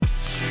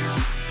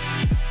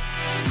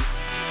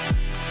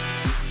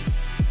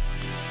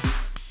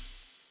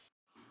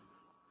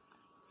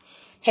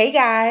Hey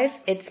guys,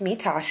 it's me,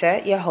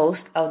 Tasha, your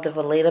host of the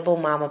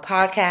Relatable Mama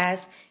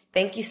podcast.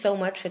 Thank you so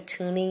much for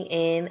tuning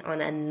in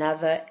on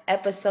another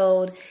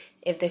episode.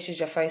 If this is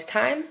your first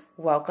time,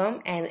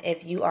 welcome. And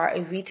if you are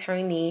a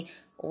returnee,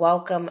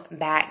 welcome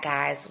back,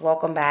 guys.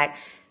 Welcome back.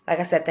 Like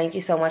I said, thank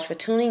you so much for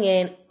tuning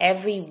in.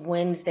 Every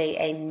Wednesday,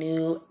 a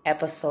new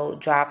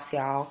episode drops,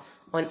 y'all,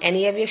 on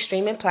any of your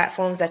streaming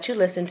platforms that you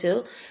listen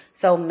to.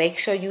 So make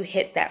sure you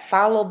hit that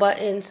follow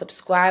button,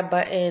 subscribe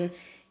button.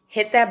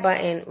 Hit that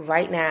button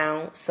right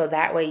now so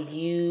that way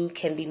you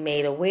can be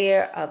made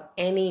aware of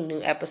any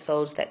new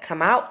episodes that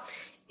come out.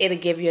 It'll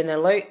give you an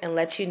alert and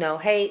let you know,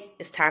 hey,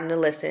 it's time to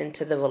listen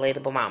to The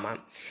Relatable Mama.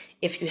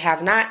 If you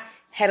have not,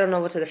 head on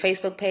over to the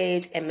Facebook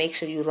page and make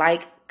sure you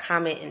like,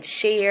 comment, and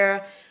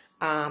share.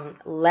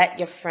 Let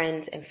your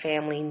friends and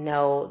family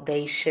know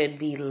they should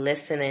be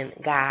listening,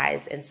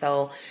 guys. And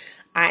so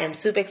I am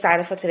super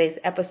excited for today's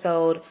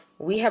episode.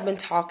 We have been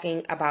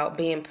talking about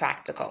being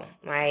practical,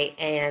 right?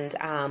 And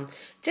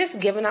just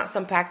giving out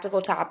some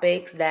practical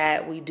topics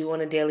that we do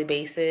on a daily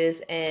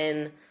basis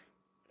and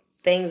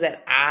things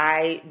that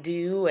I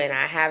do and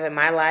I have in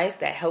my life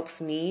that helps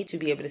me to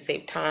be able to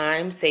save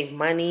time, save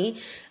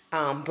money,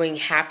 bring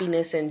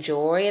happiness and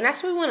joy. And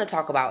that's what we want to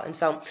talk about. And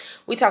so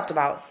we talked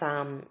about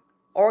some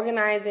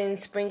organizing,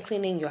 spring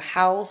cleaning your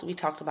house. We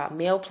talked about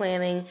meal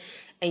planning.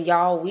 And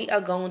y'all, we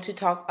are going to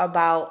talk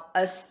about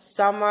a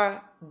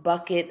summer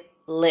bucket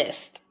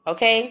list,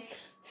 okay?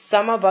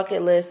 Summer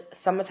bucket list.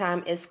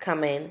 Summertime is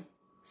coming.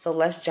 So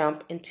let's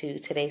jump into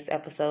today's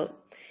episode.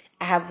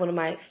 I have one of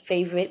my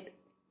favorite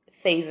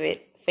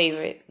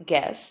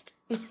guests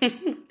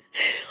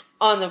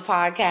on the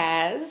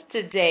podcast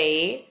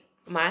today,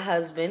 my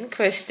husband,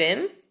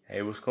 Christian.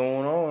 Hey, what's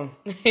going on?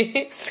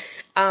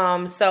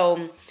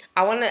 So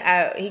I want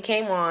to, he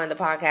came on the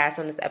podcast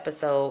on this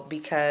episode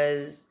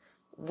because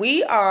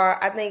we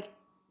are, I think,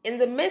 in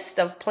the midst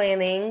of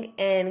planning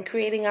and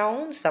creating our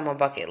own summer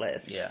bucket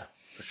list. Yeah,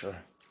 for sure.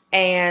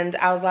 And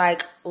I was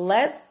like,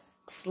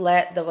 let's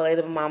let the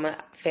Relatable Mama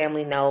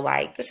family know,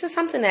 like, this is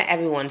something that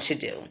everyone should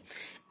do.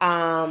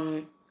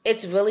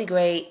 It's really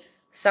great.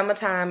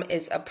 Summertime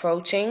is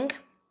approaching,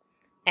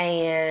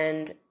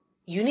 and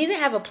you need to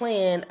have a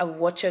plan of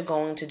what you're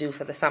going to do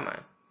for the summer.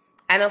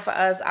 I know for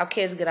us, our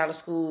kids get out of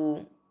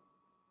school,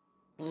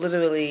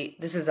 literally,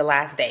 this is the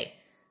last day,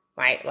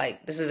 right?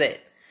 Like, this is it.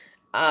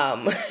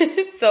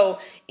 So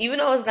even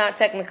though it's not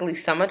technically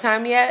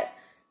summertime yet,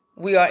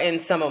 we are in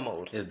summer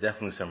mode. It's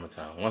definitely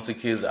summertime. Once the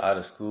kids are out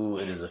of school,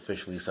 it is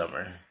officially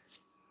summer.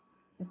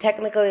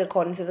 Technically,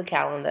 according to the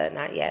calendar,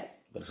 not yet.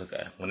 But it's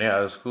okay. When they're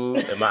out of school,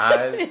 in my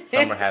eyes,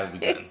 summer has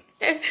begun.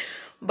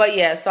 But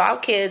yeah, so our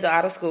kids are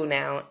out of school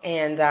now,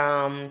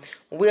 and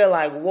we're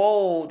like,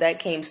 whoa, that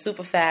came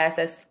super fast.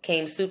 That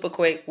came super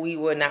quick. We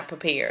were not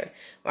prepared,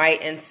 right?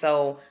 And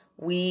so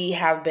we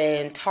have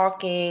been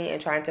talking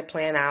and trying to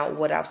plan out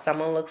what our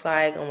summer looks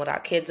like and what our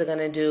kids are going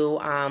to do.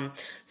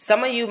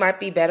 Some of you might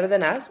be better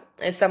than us,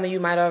 and some of you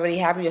might already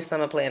have your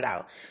summer planned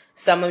out.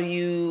 Some of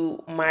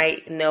you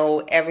might know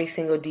every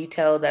single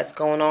detail that's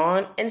going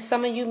on, and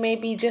some of you may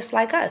be just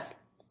like us,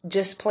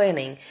 just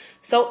planning.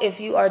 So if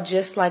you are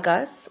just like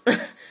us,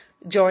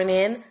 join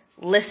in,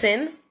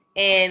 listen,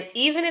 and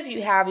even if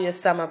you have your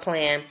summer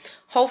plan,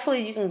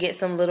 hopefully you can get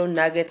some little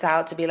nuggets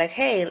out to be like,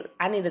 hey,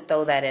 I need to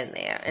throw that in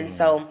there. And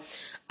so,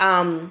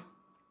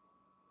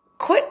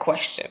 quick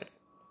question.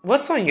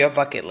 What's on your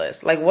bucket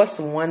list? Like, what's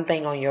one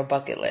thing on your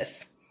bucket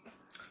list?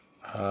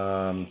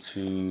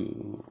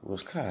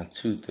 Was kind of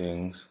two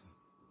things.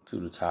 Two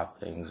of the top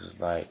things is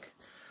like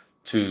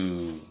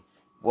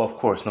well, of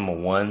course, number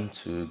one,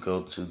 to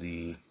go to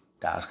the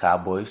Dallas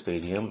Cowboys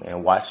Stadium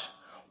and watch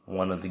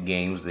one of the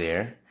games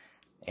there.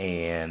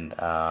 And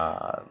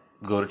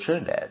go to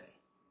Trinidad.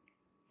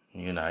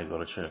 You and I go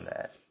to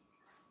Trinidad.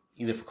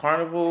 Either for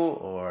Carnival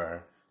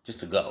or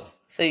just to go.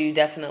 So you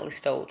definitely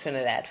stole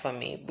Trinidad from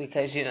me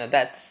because, you know,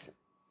 that's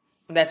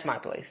my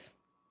place.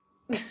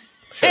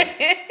 Sure.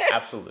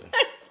 Absolutely.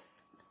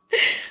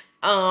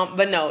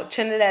 But no,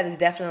 Trinidad is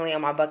definitely on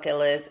my bucket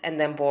list. And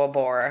then Bora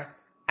Bora.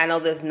 I know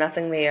there's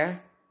nothing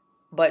there,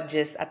 but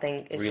just, I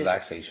think it's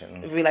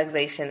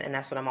relaxation, and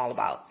that's what I'm all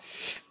about.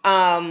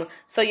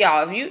 So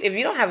y'all, if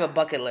you don't have a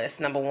bucket list,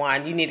 number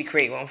one, you need to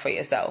create one for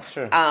yourself.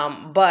 Sure.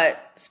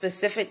 But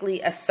specifically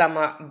a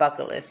summer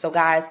bucket list. So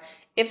guys,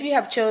 if you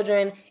have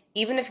children,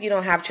 even if you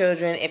don't have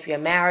children, if you're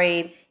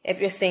married, if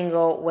you're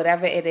single,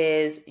 whatever it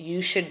is,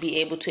 you should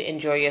be able to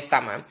enjoy your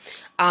summer.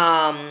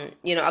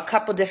 A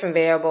couple different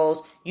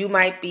variables. You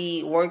might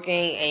be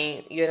working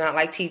and you're not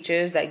like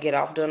teachers that get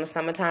off during the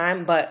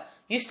summertime, but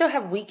you still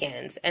have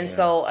weekends. And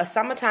so a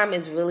summertime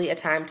is really a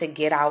time to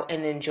get out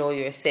and enjoy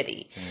your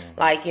city. Mm-hmm.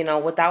 Like,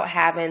 without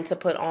having to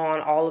put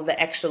on all of the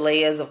extra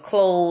layers of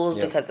clothes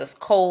because it's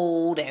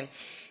cold and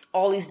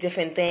all these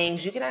different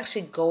things. You can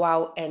actually go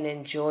out and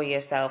enjoy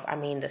yourself. I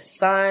mean, the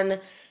sun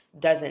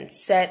doesn't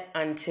set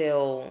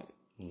until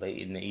late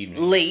in the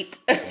evening.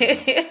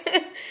 Yeah.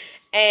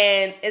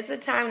 And it's a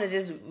time to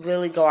just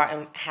really go out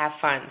and have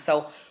fun.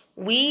 So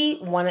we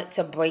wanted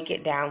to break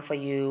it down for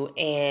you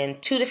in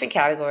two different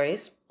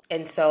categories.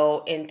 And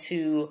so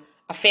into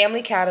a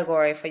family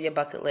category for your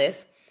bucket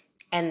list.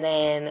 And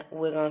then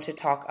we're going to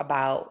talk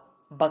about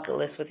bucket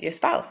list with your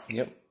spouse.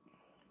 Yep.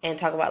 And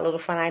talk about little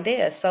fun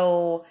ideas.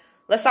 So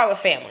let's start with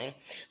family.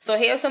 So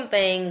here are some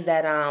things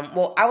that,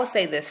 I would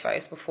say this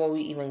first before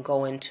we even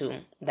go into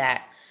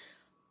that.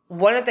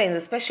 One of the things,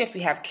 especially if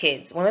you have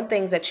kids, one of the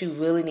things that you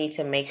really need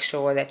to make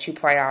sure that you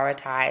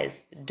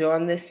prioritize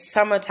during this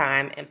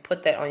summertime and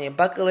put that on your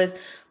bucket list,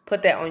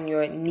 put that on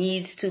your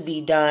needs to be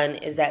done,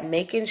 is that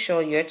making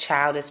sure your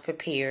child is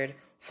prepared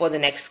for the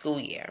next school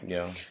year.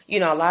 Yeah.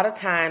 A lot of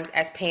times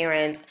as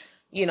parents,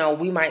 we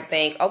might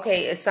think,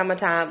 okay, it's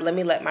summertime, let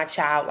me let my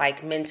child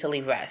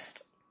mentally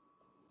rest.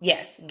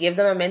 Yes, give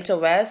them a mental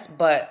rest,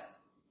 but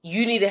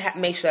you need to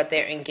make sure that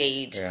they're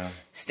engaged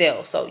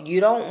still. So you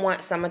don't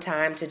want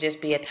summertime to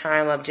just be a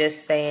time of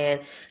just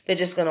saying they're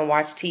just going to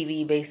watch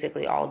TV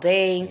basically all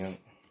day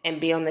and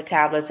be on the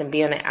tablets and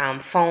be on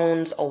the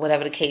phones or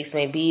whatever the case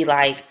may be.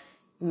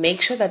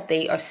 Make sure that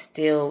they are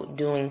still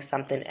doing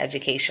something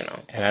educational.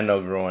 And I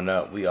know growing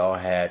up, we all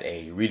had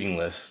a reading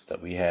list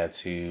that we had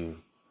to...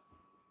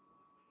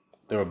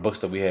 There were books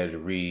that we had to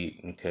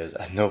read, because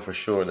I know for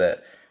sure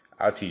that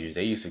our teachers,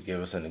 they used to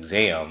give us an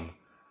exam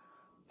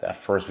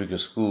that first week of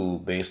school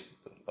based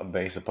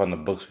upon the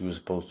books we were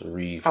supposed to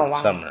read for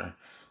the summer.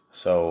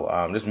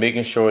 So just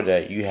making sure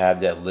that you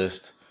have that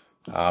list.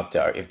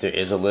 If there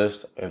is a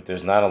list, if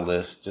there's not a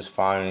list, just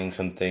finding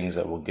some things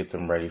that will get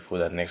them ready for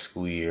that next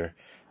school year,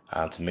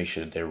 to make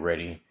sure that they're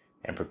ready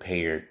and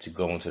prepared to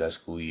go into that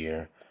school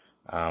year.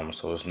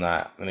 So it's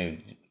not,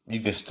 you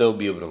can still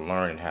be able to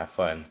learn and have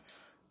fun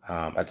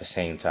at the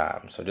same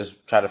time. So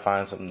just try to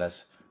find something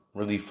that's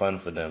really fun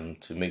for them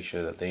to make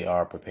sure that they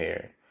are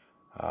prepared.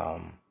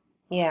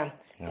 When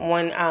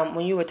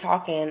you were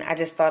talking, I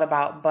just thought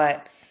about,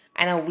 but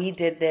I know we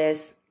did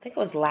this, I think it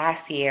was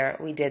last year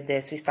we did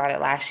this. We started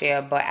last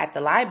year, but at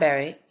the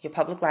library, your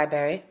public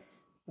library,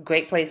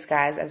 great place,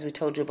 guys, as we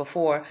told you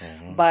before,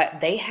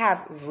 but they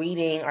have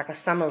reading, a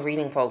summer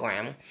reading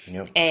program.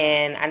 Yep.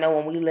 And I know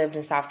when we lived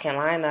in South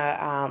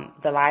Carolina,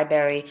 the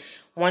library,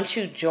 once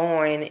you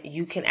join,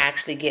 you can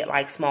actually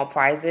get small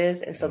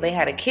prizes. And so they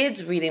had a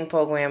kids reading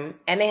program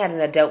and they had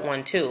an adult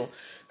one too.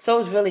 So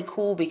it was really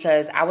cool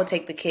because I would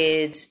take the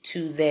kids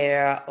to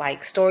their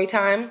story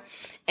time,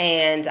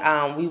 and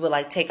we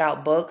would take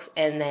out books,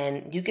 and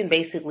then you can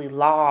basically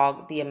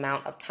log the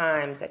amount of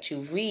times that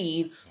you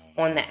read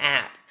on the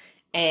app.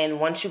 And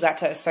once you got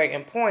to a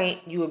certain point,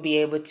 you would be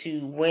able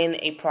to win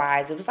a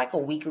prize. It was a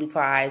weekly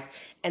prize.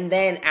 And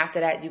then after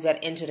that, you got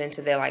entered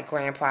into their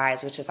grand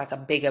prize, which is a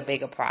bigger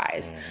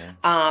prize.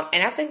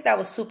 And I think that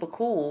was super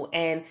cool.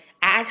 And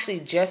I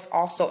actually just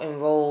also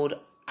enrolled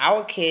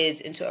our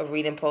kids into a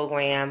reading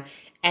program,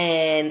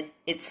 and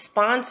it's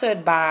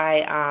sponsored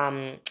by,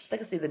 I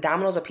think it's either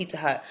Domino's or Pizza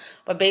Hut.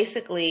 But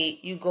basically,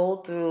 you go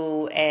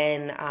through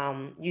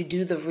and you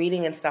do the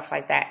reading and stuff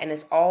like that, and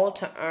it's all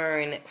to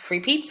earn free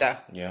pizza.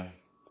 Yeah.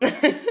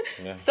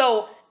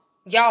 So,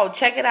 y'all,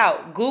 check it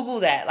out.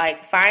 Google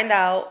that. Find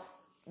out,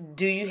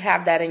 do you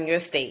have that in your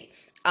state?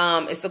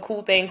 It's a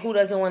cool thing. Who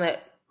doesn't want to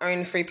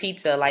earn free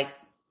pizza?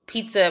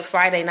 Pizza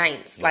Friday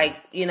nights,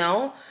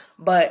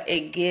 but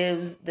it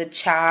gives the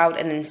child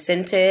an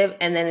incentive,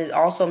 and then it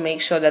also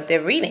makes sure that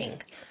they're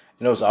reading.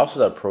 It's also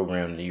that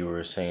program that you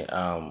were saying,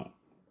 I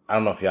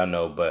don't know if y'all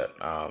know, but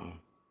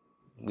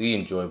we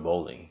enjoy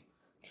bowling.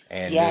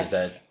 And there's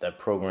that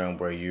program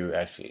where you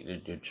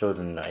actually, your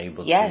children are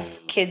able to...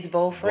 Kids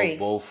bowl free.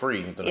 Bowl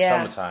free in the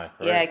summertime,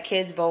 correct? Yeah,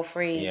 kids bowl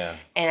free. Yeah.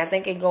 And I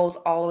think it goes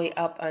all the way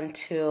up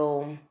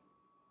until...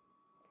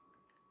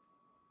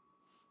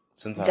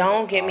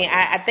 Don't get me.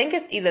 I think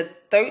it's either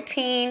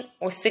 13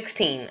 or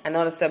 16. I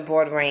know that's a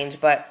broad range,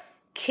 but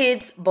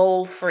Kids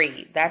Bowl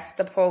Free. That's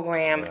the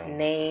program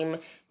name.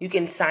 You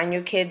can sign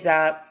your kids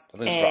up. I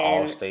think it's for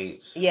all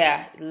states.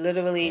 Yeah,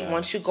 literally,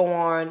 once you go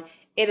on,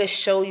 it'll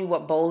show you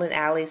what bowling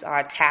alleys are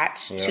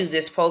attached to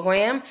this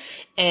program.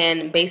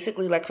 And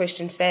basically, like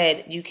Christian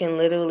said, you can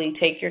literally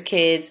take your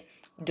kids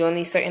during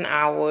these certain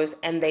hours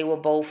and they will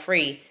bowl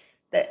free.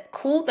 The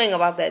cool thing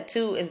about that,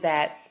 too, is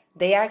that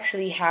they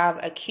actually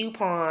have a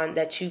coupon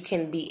that you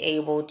can be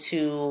able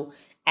to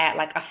add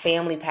a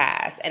family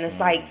pass. And it's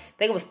I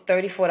think it was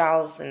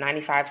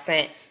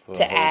 $34.95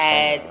 to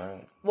add. Summer,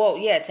 right? Well,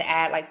 yeah, to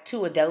add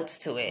 2 adults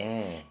to it.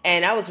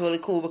 And that was really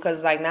cool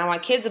because now my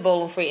kids are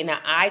bowling free, and now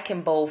I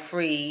can bowl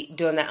free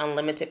during that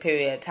unlimited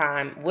period of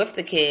time with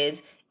the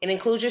kids. It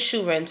includes your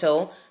shoe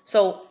rental.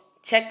 So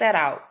check that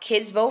out.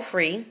 Kids Bowl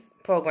Free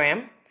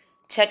program.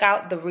 Check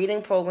out the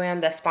reading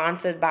program that's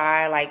sponsored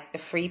by the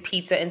free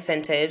pizza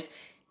incentives.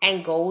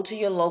 And go to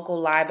your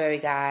local library,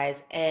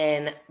 guys,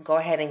 and go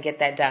ahead and get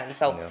that done.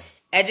 So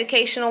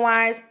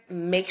educational-wise,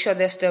 make sure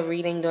they're still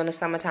reading during the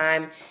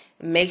summertime.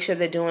 Make sure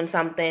they're doing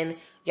something.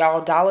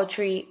 Y'all, Dollar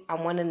Tree, I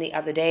went in the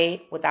other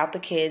day without the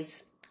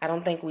kids. I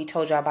don't think we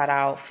told y'all about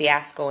our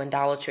fiasco in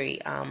Dollar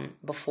Tree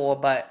before,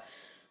 but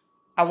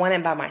I went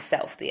in by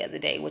myself the other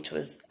day, which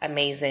was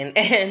amazing.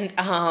 And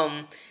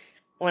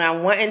when I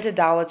went into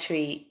Dollar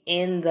Tree,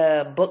 in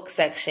the book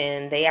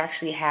section, they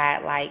actually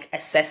had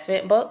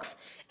assessment books.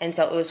 And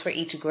so it was for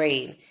each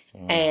grade.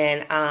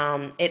 And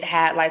it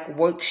had like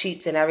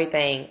worksheets and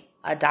everything.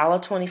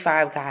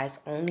 $1.25, guys.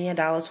 Only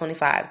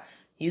 $1.25.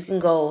 You can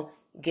go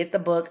get the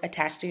book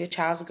attached to your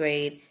child's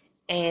grade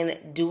and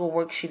do a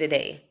worksheet a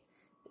day.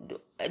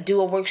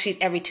 Do a worksheet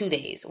every 2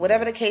 days.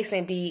 Whatever the case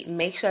may be,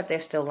 make sure that they're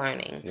still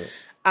learning.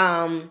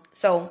 Yeah.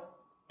 So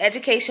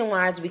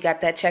education-wise, we got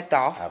that checked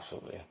off.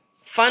 Absolutely.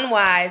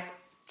 Fun-wise,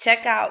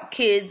 check out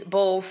Kids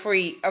Bowl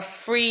Free, a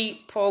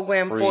free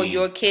program for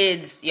your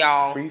kids,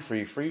 y'all. Free.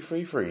 Free. Free.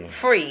 Free. Free.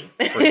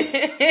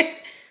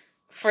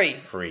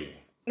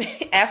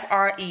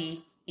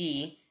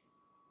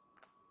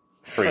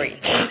 Free.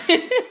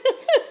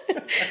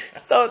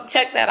 So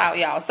check that out,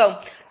 y'all. So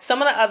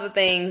some of the other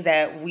things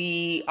that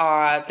we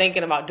are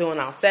thinking about doing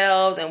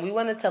ourselves, and we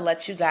wanted to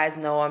let you guys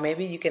know, or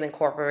maybe you can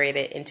incorporate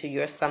it into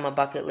your summer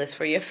bucket list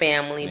for your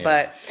family. Yeah.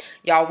 But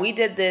y'all, we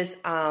did this.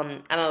 I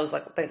know it was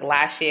like I think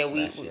last year.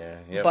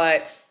 Yep.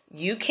 But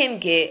you can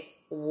get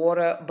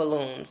water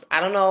balloons. I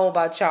don't know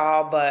about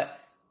y'all, but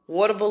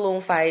water balloon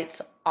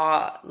fights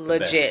are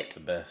legit. The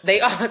best. They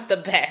are the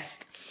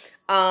best.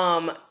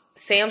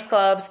 Sam's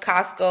Clubs,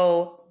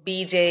 Costco,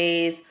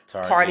 BJ's,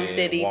 Target, Party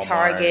City, Walmart.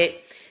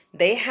 Target.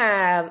 They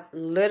have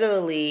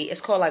literally, it's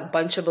called like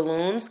bunch of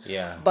balloons.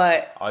 Yeah.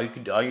 But all you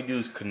do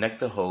is connect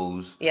the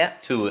hose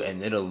to it,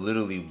 and it'll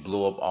literally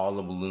blow up all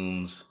the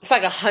balloons. It's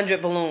like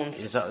 100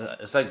 balloons. It's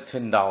like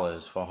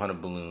 $10 for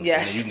 100 balloons.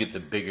 Yes. And then you can get the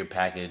bigger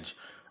package,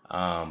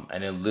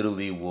 and it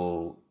literally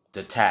will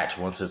detach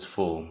once it's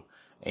full,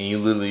 and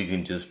you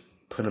can just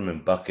put them in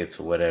buckets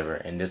or whatever,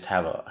 and just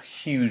have a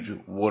huge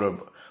water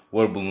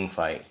balloon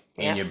fight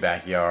in your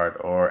backyard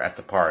or at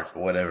the park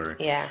or whatever.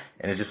 Yeah.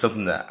 And it's just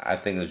something that I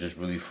think is just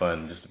really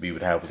fun just to be able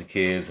to have with the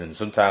kids. And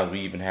sometimes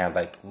we even have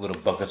like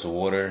little buckets of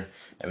water,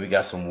 and we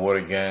got some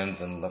water guns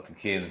and let the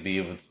kids be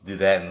able to do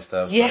that and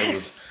stuff.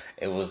 Yes.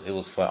 So it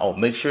was fun. Oh,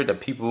 make sure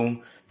that people,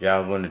 if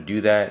y'all are going to do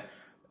that,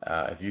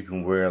 if you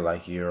can wear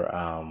like your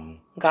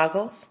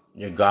goggles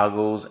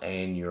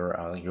and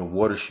your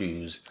water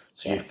shoes,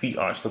 so your feet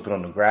aren't slipping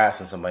on the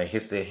grass and somebody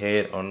hits their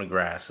head on the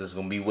grass. It's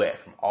gonna be wet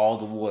from all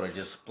the water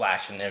just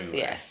splashing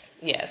everywhere.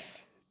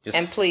 Yes.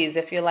 And please,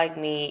 if you're like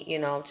me,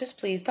 just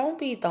please don't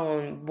be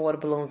throwing water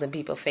balloons in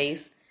people's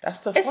face. That's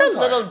the fun part. It's a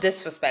little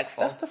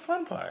disrespectful. That's the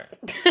fun part.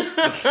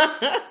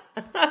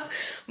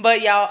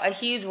 But y'all, a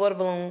huge water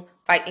balloon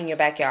fight in your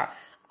backyard.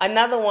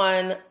 Another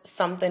one,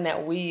 something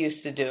that we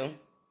used to do.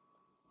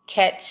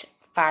 Catch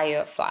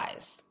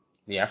fireflies.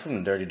 Yeah, I'm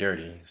from the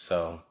dirty,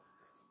 so,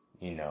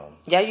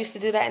 Y'all used to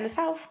do that in the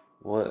South?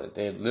 Well,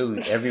 they're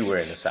literally everywhere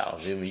in the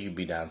South. I mean, you could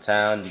be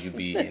downtown, you could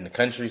be in the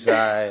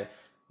countryside.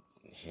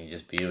 You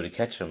just be able to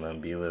catch them and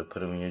be able to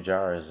put them in your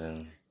jars.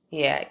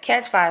 Yeah,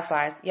 catch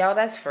fireflies. Y'all,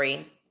 that's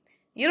free.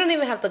 You don't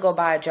even have to go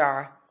buy a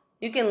jar.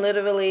 You can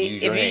literally,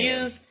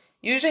 use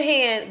your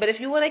hand, but if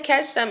you want to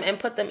catch them and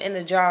put them in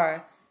a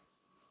jar,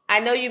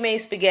 I know you made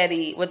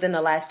spaghetti within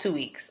the last 2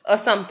 weeks or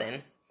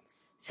something.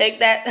 Take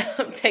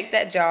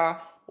that jar,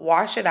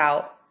 wash it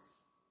out,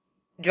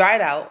 dry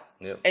it out,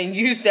 and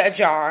use that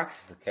jar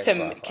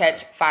to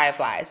catch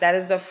fireflies. That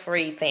is a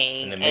free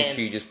thing. And then make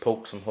sure you just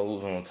poke some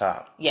holes on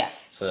top.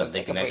 Yes. So that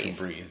they can actually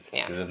breathe.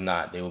 Yeah. Because if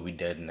not, they will be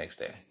dead the next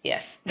day.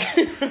 Yes.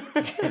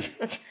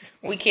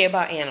 We care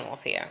about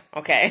animals here.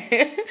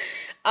 Okay.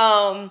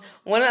 One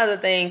of the other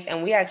things,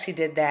 and we actually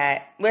did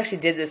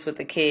this with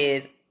the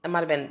kids. It might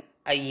have been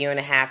a year and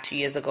a half, 2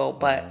 years ago,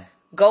 but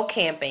go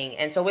camping.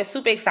 And so we're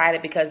super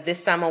excited because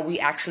this summer we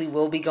actually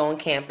will be going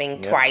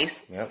camping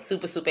twice.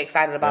 Super, super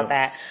excited about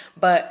that.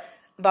 But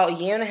about a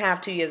year and a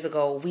half, 2 years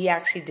ago, we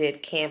actually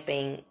did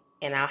camping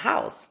in our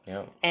house.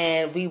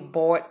 And we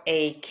bought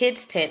a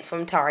kids tent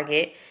from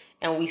Target,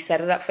 and we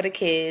set it up for the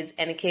kids,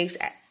 and the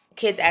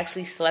kids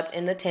actually slept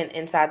in the tent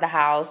inside the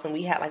house, and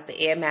we had like the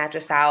air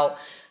mattress out.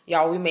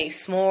 Y'all, we made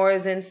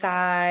s'mores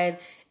inside.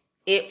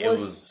 It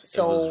was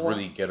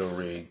really ghetto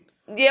rigged.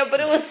 Yeah,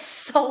 but it was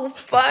so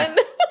fun. It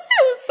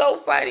was so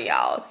funny,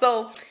 y'all.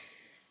 So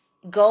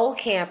go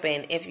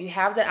camping. If you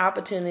have the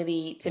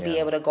opportunity to be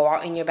able to go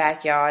out in your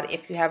backyard,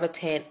 if you have a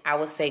tent, I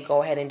would say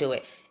go ahead and do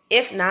it.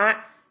 If not,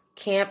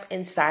 camp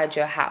inside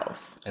your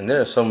house. And there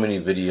are so many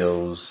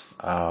videos,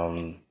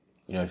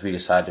 if you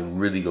decide to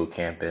really go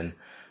camping,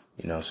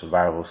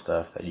 survival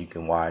stuff that you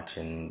can watch,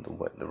 and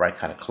the right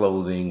kind of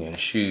clothing and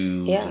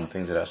shoes and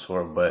things of that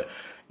sort. But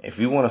if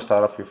you want to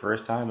start off your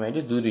first time, man,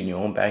 just do it in your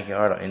own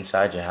backyard or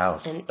inside your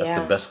house.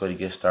 That's the best way to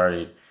get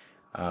started.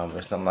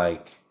 It's not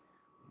like,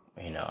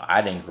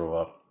 I didn't grow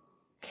up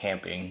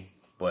camping,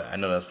 but I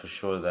know that's for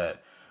sure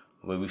that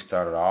the way we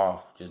started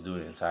off, just do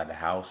it inside the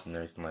house and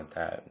everything like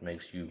that,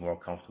 makes you more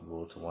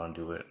comfortable to want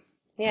to do it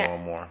more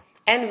and more.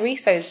 And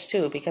research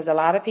too, because a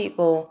lot of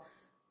people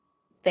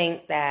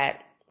think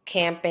that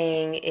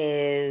camping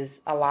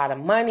is a lot of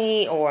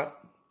money,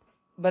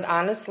 but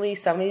honestly,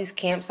 some of these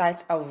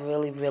campsites are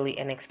really, really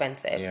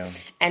inexpensive. Yeah.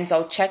 And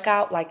so check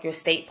out like your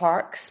state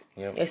parks.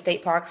 Yep. Your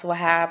state parks will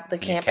have the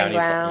camping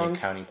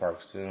grounds. County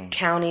parks too.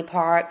 County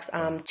parks.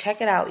 Check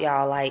it out,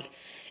 y'all. Like,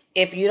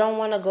 if you don't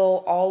want to go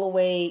all the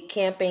way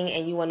camping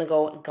and you want to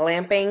go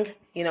glamping,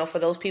 for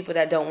those people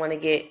that don't want to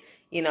get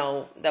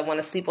that want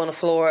to sleep on the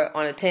floor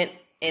on a tent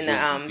in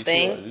the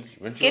thing,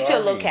 get you a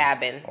little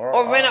cabin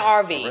or rent an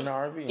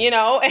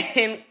RV.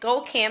 And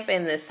go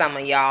camping this summer,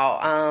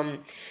 y'all.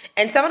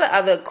 And some of the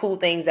other cool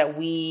things that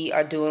we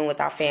are doing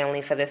with our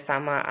family for this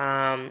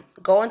summer,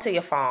 going to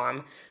your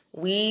farm.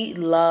 We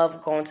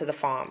love going to the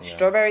farm. Yeah.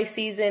 Strawberry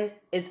season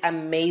is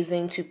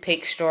amazing to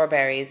pick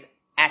strawberries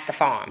at the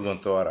farm. We're going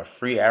to throw out a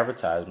free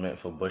advertisement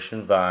for Bush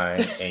and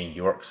Vine in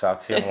York,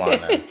 South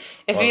Carolina.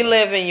 If you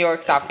live in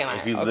York, South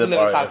Carolina. If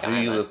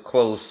you live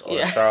close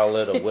or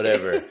Charlotte or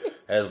whatever,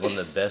 that's one of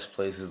the best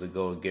places to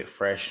go and get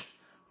fresh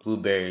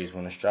blueberries,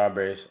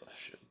 strawberries,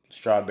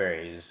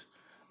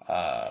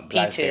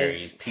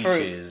 blackberries,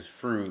 peaches,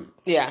 fruit.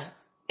 Yeah.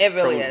 It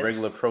really is.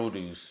 Regular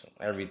produce,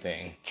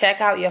 everything.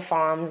 Check out your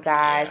farms,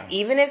 guys. Yeah.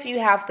 Even if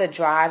you have to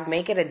drive,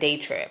 make it a day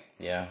trip.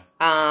 Yeah.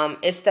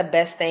 It's the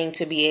best thing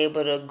to be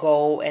able to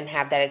go and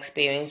have that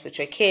experience with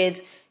your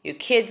kids. Your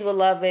kids will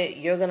love it.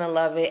 You're going to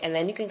love it. And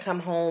then you can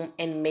come home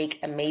and make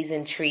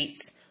amazing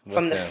treats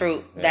from the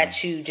fruit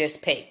that you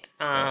just picked.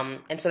 And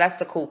so that's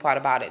the cool part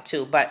about it,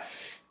 too. But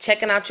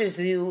checking out your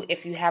zoo,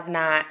 if you have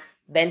not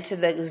been to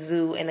the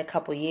zoo in a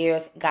couple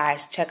years,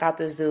 guys, check out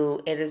the zoo.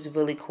 It is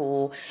really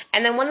cool.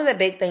 And then one of the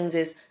big things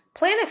is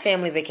plan a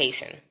family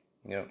vacation.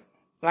 Yep.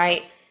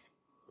 Right?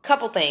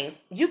 Couple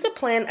things. You could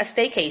plan a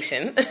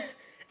staycation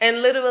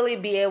and literally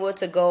be able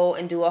to go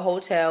and do a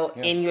hotel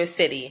in your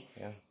city.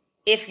 Yeah.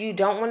 If you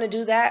don't want to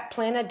do that,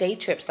 plan a day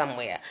trip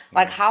somewhere.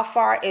 Like, how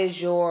far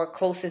is your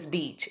closest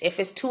beach? If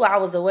it's 2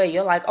 hours away,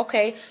 you're like,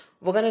 okay,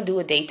 we're going to do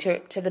a day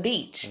trip to the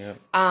beach. Yep.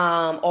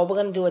 Or we're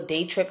going to do a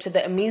day trip to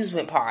the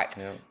amusement park.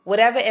 Yep.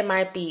 Whatever it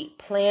might be,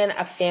 plan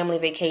a family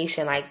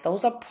vacation. Like,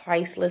 those are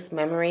priceless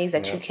memories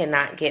that you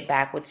cannot get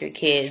back with your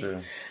kids.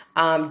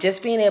 True.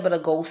 Just being able to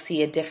go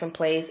see a different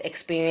place,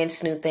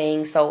 experience new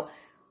things. So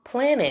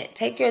plan it.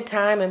 Take your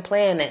time and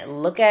plan it.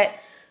 Look at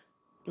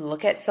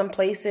some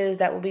places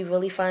that would be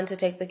really fun to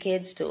take the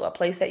kids to. A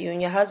place that you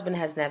and your husband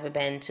has never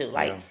been to.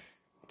 Like,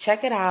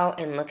 check it out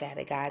and look at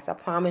it, guys. I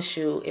promise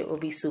you it will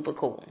be super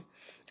cool.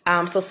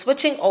 So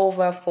switching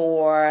over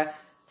for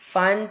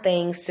fun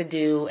things to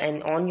do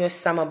and on your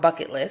summer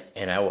bucket list.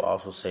 And I will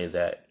also say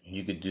that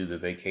you could do the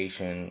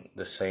vacation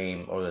the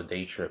same, or the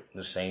day trip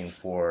the same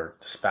for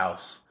the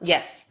spouse.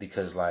 Yes.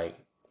 Because, like,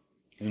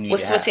 we're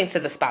switching to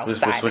the spouse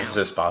side. We're switching to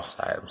the spouse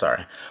side. I'm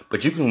sorry.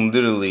 But you can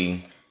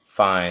literally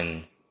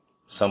find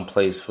some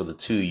place for the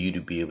two of you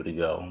to be able to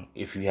go.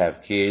 If you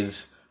have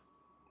kids,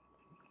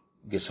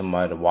 get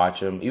somebody to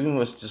watch them, even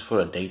if it's just for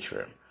a day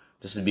trip,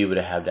 just to be able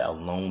to have that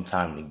alone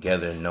time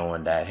together,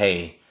 knowing that,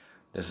 hey,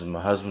 this is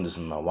my husband, this is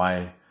my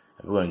wife,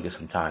 and we're going to get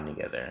some time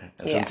together.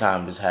 And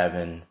sometimes just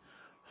having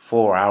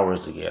 4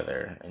 hours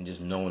together and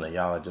just knowing that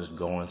y'all are just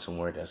going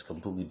somewhere that's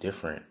completely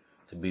different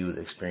to be able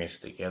to experience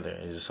it together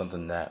is just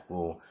something that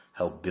will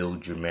help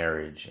build your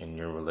marriage and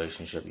your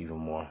relationship even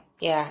more.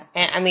 Yeah.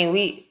 And I mean,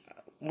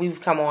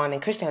 we've come on,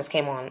 and Christian has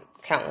came on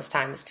countless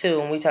times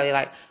too, and we tell you,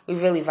 like, we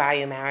really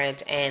value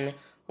marriage. And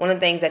one of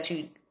the things that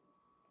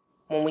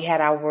when we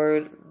had our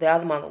word the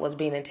other month, was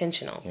being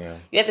intentional. Yeah.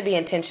 You have to be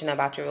intentional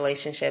about your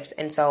relationships.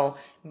 And so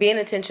being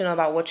intentional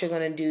about what you're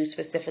going to do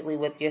specifically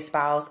with your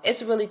spouse,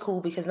 it's really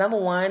cool because, number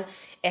one,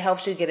 it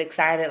helps you get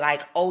excited.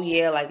 Like, oh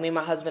yeah, like me and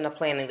my husband are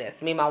planning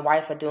this. Me and my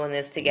wife are doing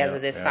this together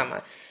this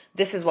summer.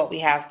 This is what we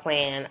have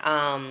planned.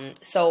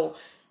 So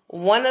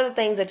one of the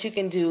things that you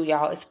can do,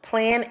 y'all, is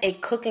plan a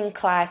cooking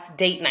class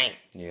date night.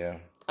 Yeah.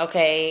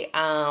 Okay.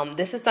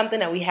 This is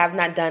something that we have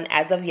not done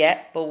as of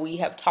yet, but we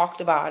have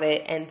talked about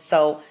it. And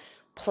so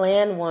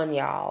plan one,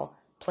 y'all.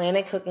 Plan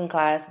a cooking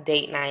class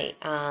date night.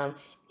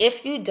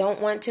 If you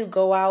don't want to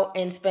go out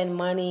and spend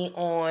money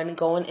on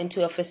going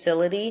into a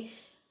facility,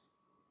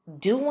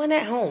 do one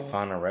at home.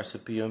 Find a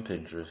recipe on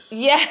Pinterest.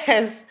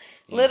 Yes,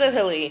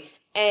 literally.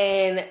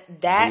 And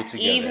that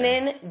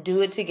evening,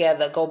 do it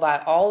together. Go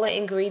buy all the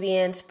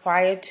ingredients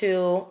prior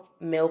to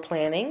meal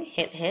planning.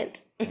 Hint,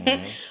 hint.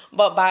 Mm-hmm.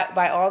 But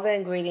buy all the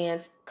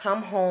ingredients.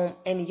 Come home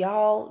and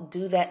y'all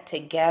do that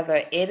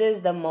together. It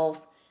is the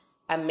most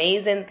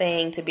amazing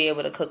thing to be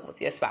able to cook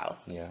with your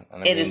spouse. Yeah,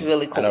 it is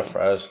really cool. I know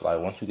for us, like,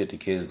 once we get the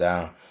kids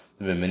down,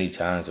 there have been many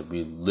times that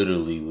we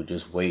literally would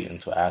just wait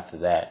until after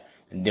that,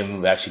 and then we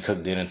would actually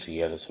cook dinner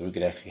together, so we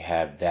could actually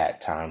have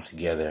that time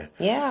together.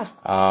 Yeah.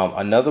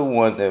 Another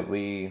one that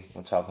we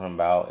were talking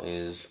about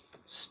is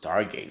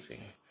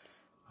stargazing.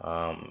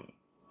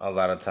 A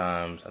lot of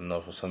times, I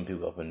know for some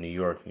people up in New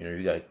York,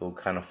 you got to go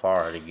kind of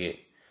far to get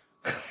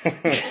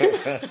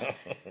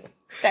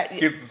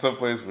get to some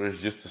place where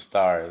it's just the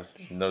stars,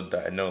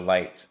 no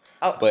lights.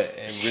 Oh, but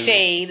really,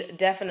 shade,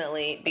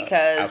 definitely,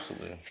 because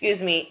absolutely.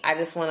 Excuse me, I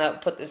just want to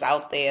put this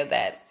out there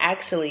that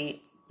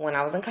actually, when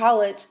I was in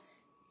college,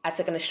 I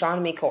took an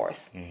astronomy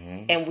course,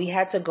 and we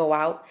had to go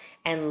out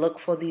and look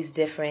for these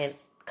different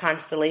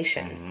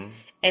constellations,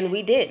 and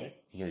we did.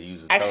 You gotta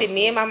use actually,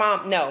 me and my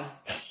mom, no,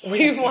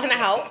 we went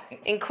out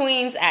in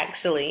Queens,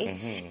 actually,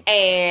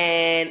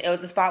 and it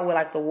was a spot where,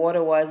 like, the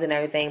water was and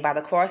everything by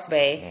the Cross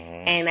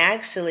Bay, and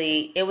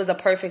actually, it was a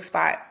perfect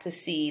spot to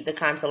see the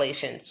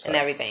constellations and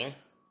everything.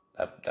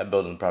 That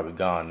building's probably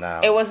gone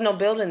now. It was no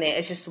building there.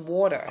 It's just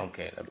water.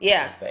 Okay.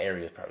 Yeah. The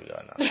area's probably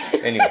gone now.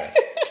 Anyway.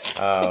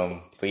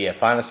 But yeah,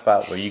 find a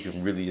spot where you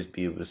can really just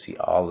be able to see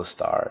all the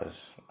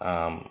stars.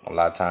 A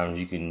lot of times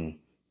you can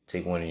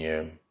take one of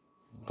your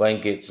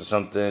blankets or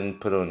something,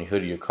 put it on your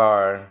hood of your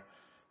car,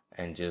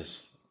 and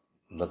just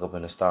look up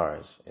in the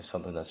stars. It's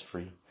something that's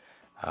free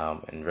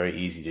and very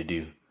easy to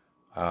do.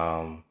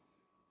 And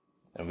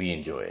we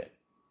enjoy it.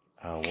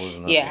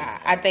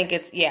 I think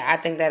it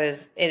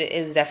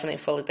is definitely a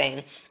full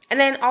thing. And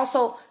then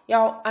also,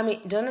 y'all, I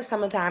mean, during the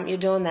summertime, you're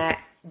doing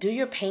that. Do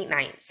your paint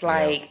nights,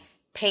 like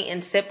paint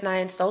and sip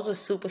nights. Those are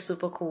super,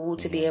 super cool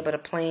to be able to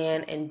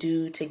plan and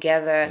do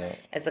together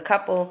as a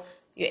couple.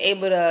 You're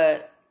able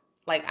to,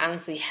 like,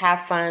 honestly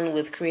have fun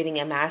with creating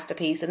a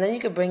masterpiece, and then you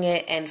could bring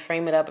it and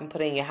frame it up and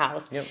put it in your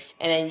house. And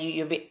then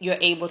you're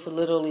able to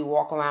literally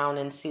walk around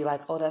and see,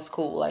 like, oh, that's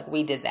cool, like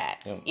we did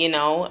that, you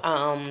know.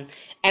 And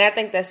I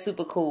think that's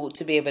super cool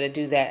to be able to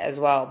do that as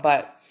well.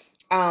 But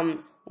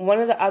one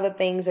of the other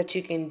things that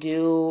you can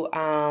do,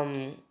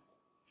 I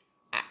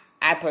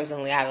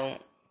personally, I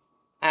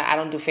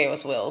don't do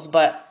Ferris wheels,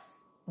 but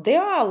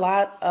there are a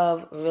lot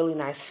of really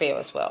nice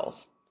Ferris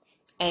wheels.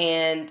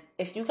 And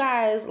if you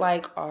guys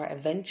like are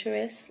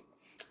adventurous,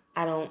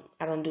 I don't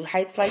do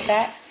heights like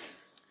that.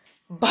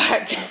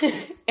 But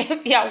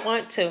if y'all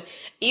want to,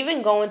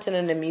 even going to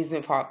an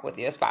amusement park with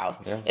your spouse,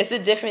 it's a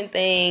different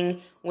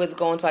thing with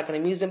going to like an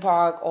amusement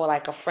park or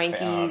like a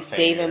Frankie's,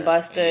 Dave and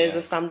Buster's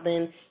or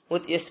something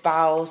with your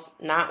spouse,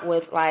 not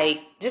with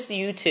like just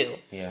you two.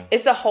 Yeah.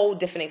 It's a whole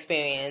different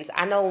experience.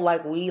 I know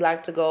like we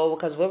like to go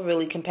because we're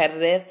really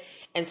competitive.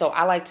 And so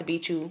I like to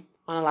beat you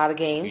on a lot of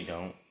games. We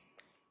don't.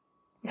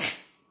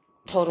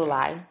 Total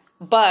lie.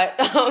 But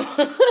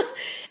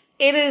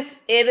it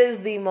is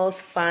the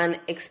most fun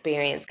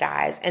experience,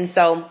 guys. And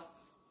so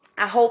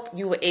I hope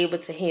you were able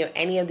to hear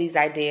any of these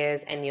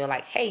ideas and you're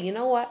like, hey, you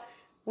know what?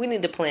 We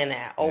need to plan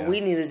that or we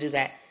need to do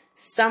that.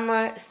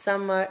 Summertime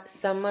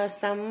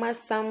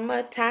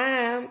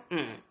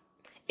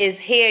is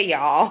here,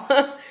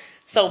 y'all.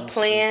 So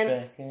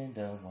plan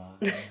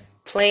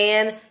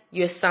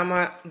your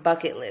summer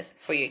bucket list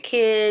for your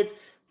kids,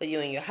 for you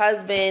and your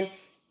husband.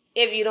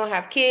 If you don't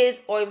have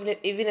kids, or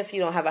even if you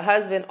don't have a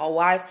husband or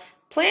wife,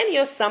 plan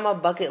your summer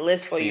bucket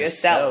list for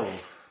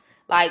yourself.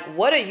 Like,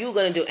 what are you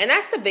going to do? And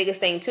that's the biggest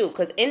thing, too,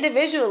 because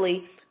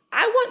individually,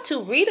 I want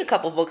to read a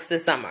couple books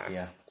this summer.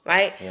 Yeah.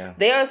 Right? Yeah.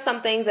 There are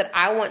some things that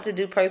I want to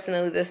do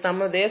personally this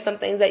summer. There are some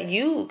things that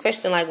you,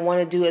 Christian, like want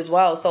to do as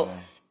well. So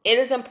it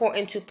is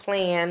important to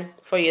plan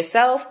for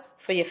yourself,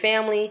 for your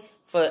family,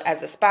 for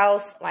as a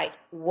spouse. Like,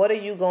 what are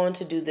you going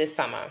to do this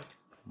summer?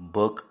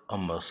 Book a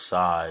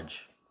massage.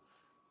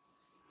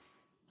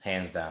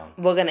 Hands down.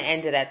 We're going to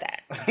end it at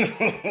that.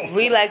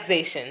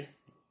 Relaxation.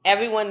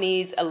 Everyone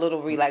needs a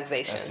little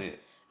relaxation.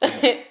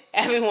 That's it.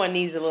 Everyone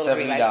needs a little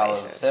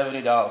relaxation.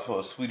 $70 for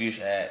a Swedish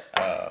at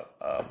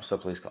what's that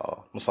place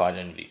called? Massage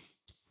Envy.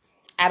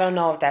 I don't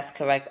know if that's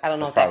correct. I don't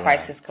know if that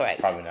price is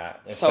correct. Probably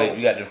not.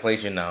 You got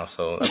inflation now,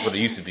 so that's what it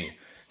used to be.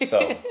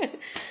 So,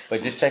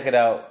 but just check it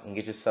out and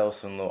get yourself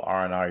some little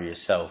R&R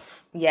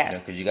yourself. Yes.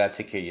 Because you got to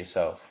take care of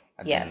yourself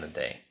at the end of the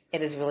day.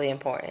 It is really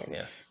important.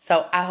 Yes.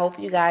 So I hope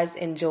you guys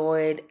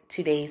enjoyed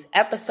today's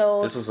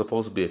episode. This was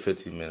supposed to be a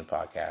 15-minute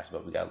podcast,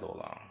 but we got a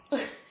little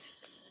long.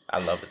 I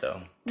love it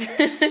though.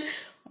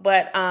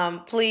 But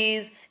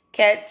please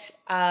catch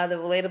the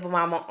Relatable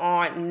Mama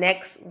on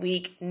next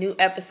week. New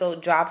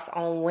episode drops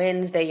on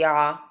Wednesday,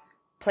 y'all.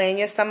 Plan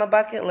your summer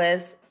bucket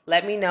list.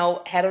 Let me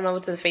know. Head on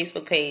over to the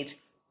Facebook page.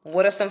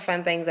 What are some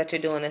fun things that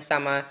you're doing this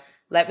summer?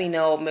 Let me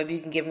know. Maybe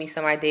you can give me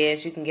some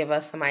ideas. You can give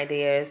us some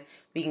ideas.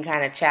 We can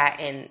kind of chat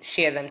and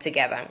share them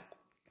together.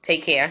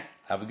 Take care.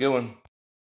 Have a good one.